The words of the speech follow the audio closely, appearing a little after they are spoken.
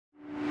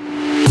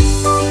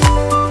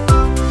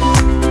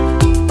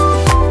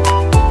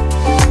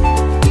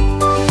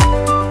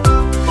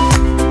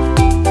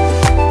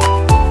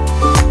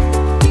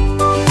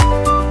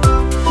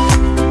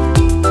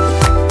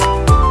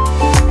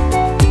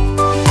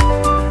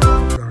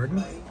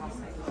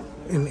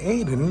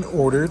Aidan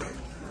ordered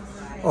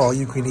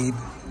all-you-can-eat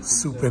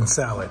soup and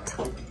salad.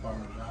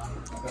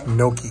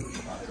 Gnocchi.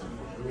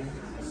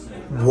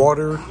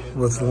 Water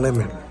with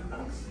lemon.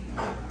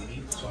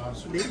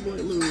 Big boy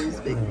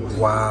moves, big boy.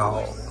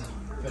 Wow.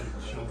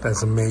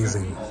 That's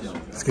amazing.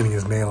 He's getting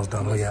his nails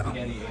done. Look at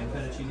him.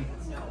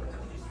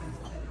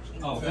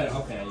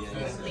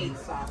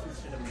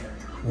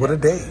 What a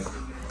day.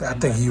 I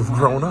think you've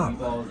grown up.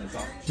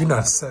 You're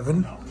not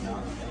 7.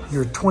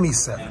 You're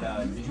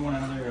 27.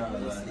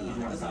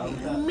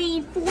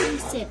 Me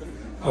 47.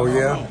 Oh,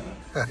 yeah?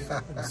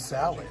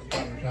 Salad.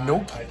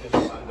 Nope.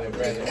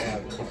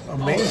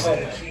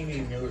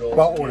 Amazing.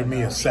 Well, order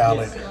me a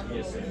salad.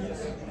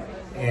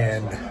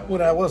 And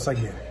what else I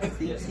get?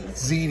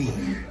 Ziti.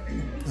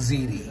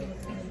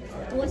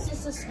 What's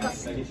this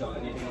disgusting?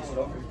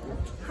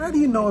 How do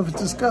you know if it's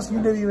disgusting?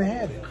 You never even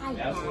had it.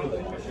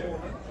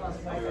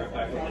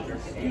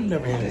 You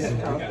never had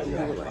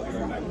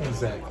it.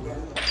 Exactly.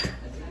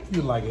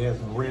 You like it has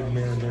some red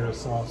marinara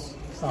sauce.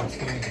 Sounds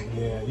stinky.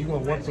 Yeah, you're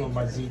going to want some of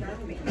my ziti.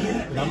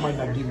 And I might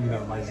not give you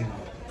none of my ziti.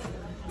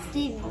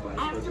 See,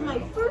 after my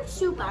first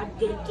soup, I'm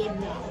going to get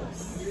mad.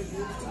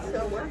 It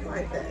don't work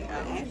like that.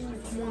 I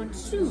actually want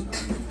soup.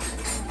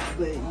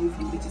 But if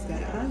you just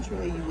got an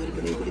entree, you would have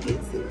been able to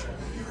get soup.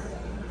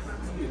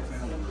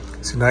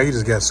 See, now you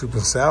just got soup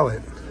and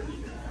salad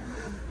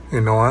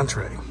and no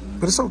entree.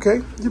 But it's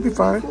okay. You'll be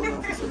fine.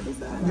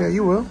 Yeah,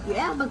 you will.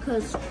 Yeah,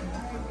 because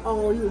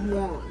all you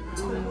want.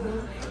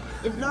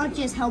 It's not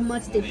just how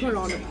much they put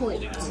on the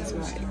plate. That's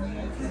right.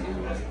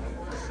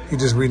 You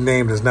just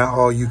renamed it. It's not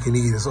all you can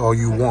eat. It's all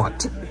you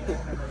want.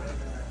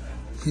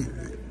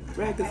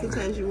 Right, because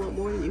sometimes you want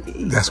more than you can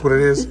eat. That's what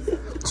it is.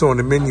 So on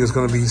the menu, it's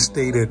going to be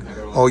stated,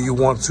 all you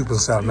want soup and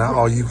salad, not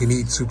all you can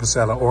eat soup and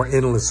salad or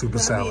endless soup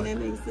and salad. I mean,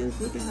 that makes sense.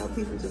 Look at how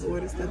people just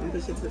order stuff and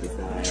push it to the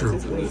side. True.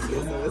 Just waste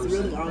it. So it's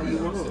really all you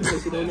want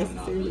because you don't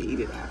necessarily eat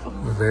it all.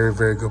 Very,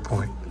 very good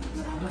point.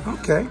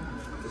 Okay.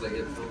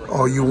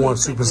 All you want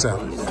soup and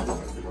salad.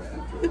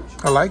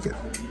 I like it.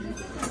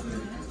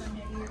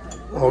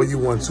 All you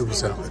want soup and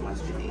salad.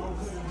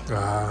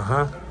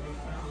 Uh-huh.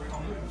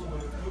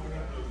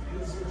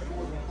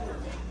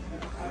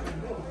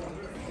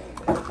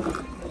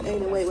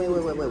 Aidan, wait. Let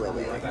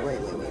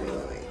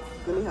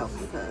me help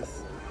you because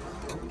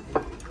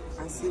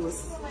I see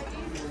what's...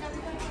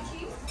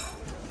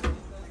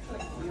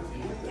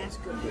 That's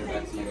good.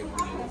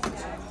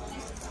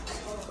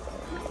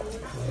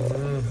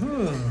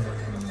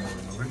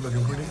 We're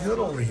looking pretty good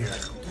over here.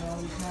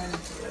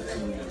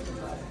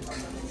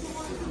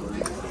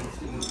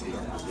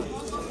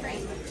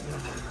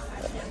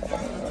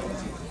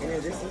 Yeah,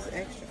 this is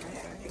extra.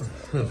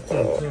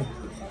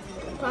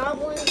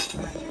 Probably.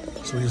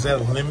 So is that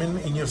lemon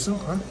in your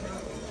soup, huh?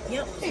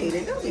 Yep.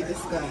 Aidan, don't be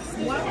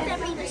disgusting. Why would that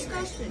be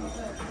disgusting?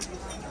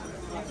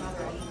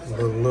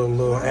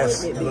 Little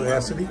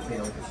acidity.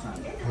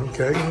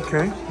 Okay.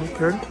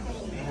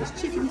 It's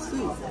chicken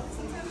soup.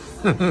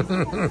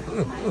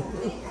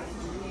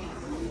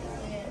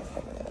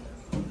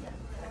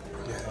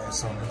 Yeah,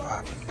 it's on the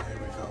popping. There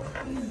we go.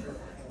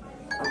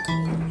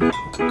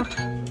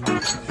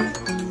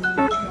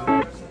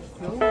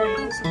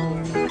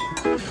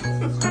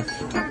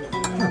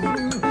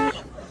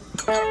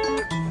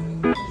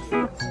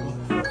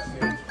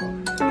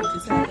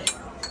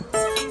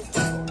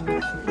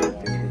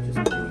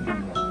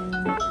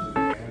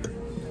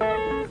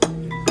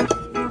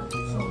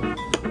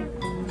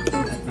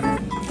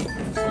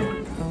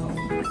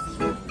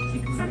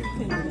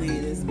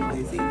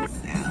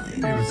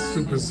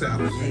 Super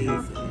salad. He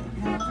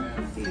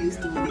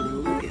used to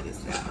even look at a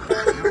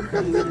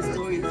salad. The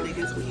story to take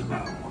us when he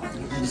bought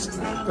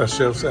one. A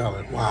chef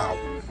salad. Wow.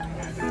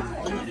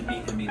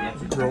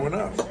 Growing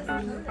up.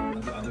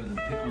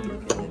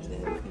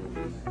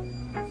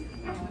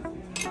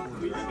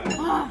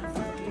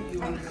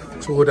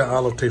 So what the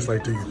olive taste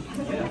like to you?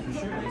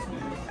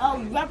 A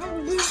rubber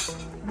loop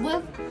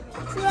with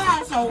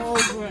grass all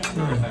over it.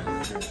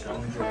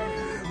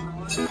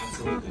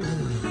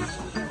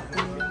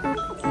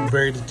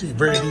 Very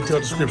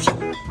detailed description.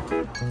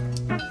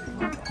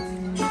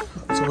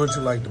 So what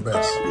you like the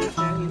best?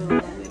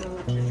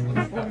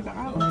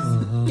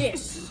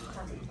 This.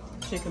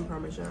 Chicken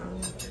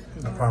Parmesan.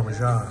 The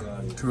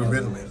Parmesan. To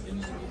Italy.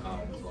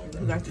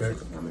 You like the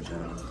chicken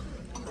Parmesan?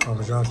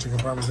 Parmesan, chicken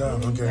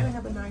Parmesan. You Okay. gotta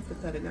have a knife to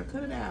cut it. Now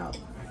cut it out.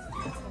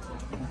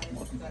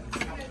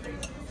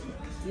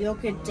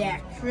 Look at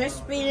that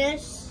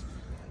crispiness.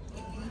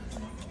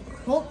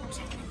 Cooked.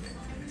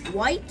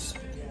 White.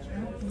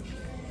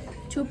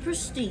 To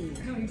pristine.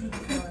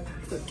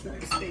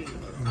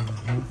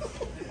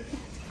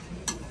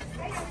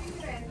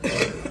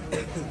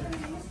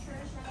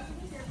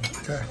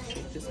 Okay.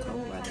 Just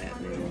cold like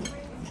that, man.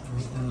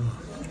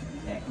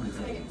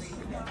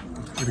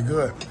 Pretty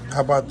good. How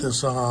about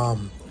this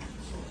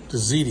the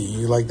ziti?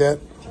 You like that?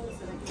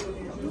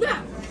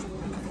 Yeah.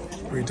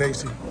 Pretty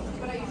tasty.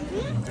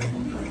 Okay.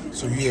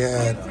 So you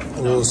had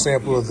a little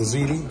sample of the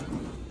ziti.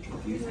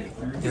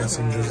 You got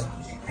some just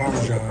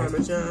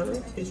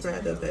Parmesan. He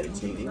tried the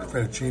fettuccine.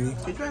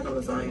 Fettuccine. He tried the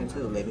lasagna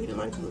too. Maybe he didn't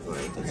like the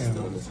lasagna. That's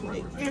still on his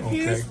plate. And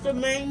here's the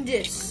main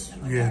dish.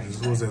 Yeah,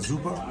 what was that,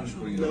 zuppa?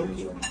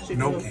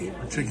 Gnocchi.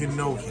 Chicken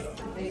gnocchi.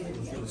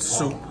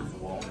 Soup.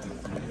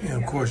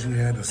 And of course you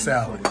had the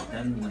salad,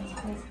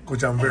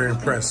 which I'm very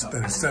impressed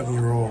that a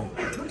 7-year-old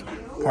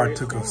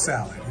partook of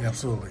salad.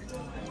 Absolutely.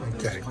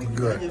 Okay,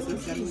 good. It's a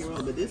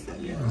 7-year-old, but this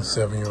 7-year-old.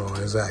 7-year-old,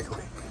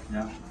 exactly.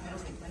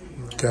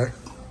 Okay.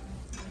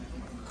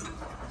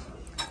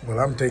 Well,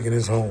 I'm taking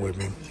this home with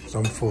me, so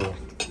I'm full.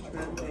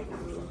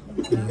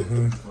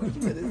 Mm-hmm.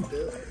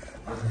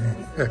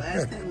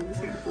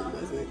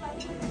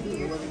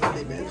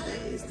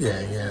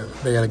 Yeah.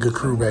 They got a good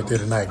crew back there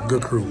tonight.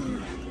 Good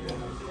crew.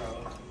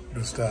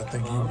 Just I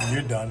think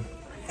you're done.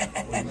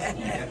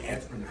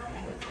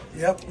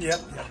 Yep.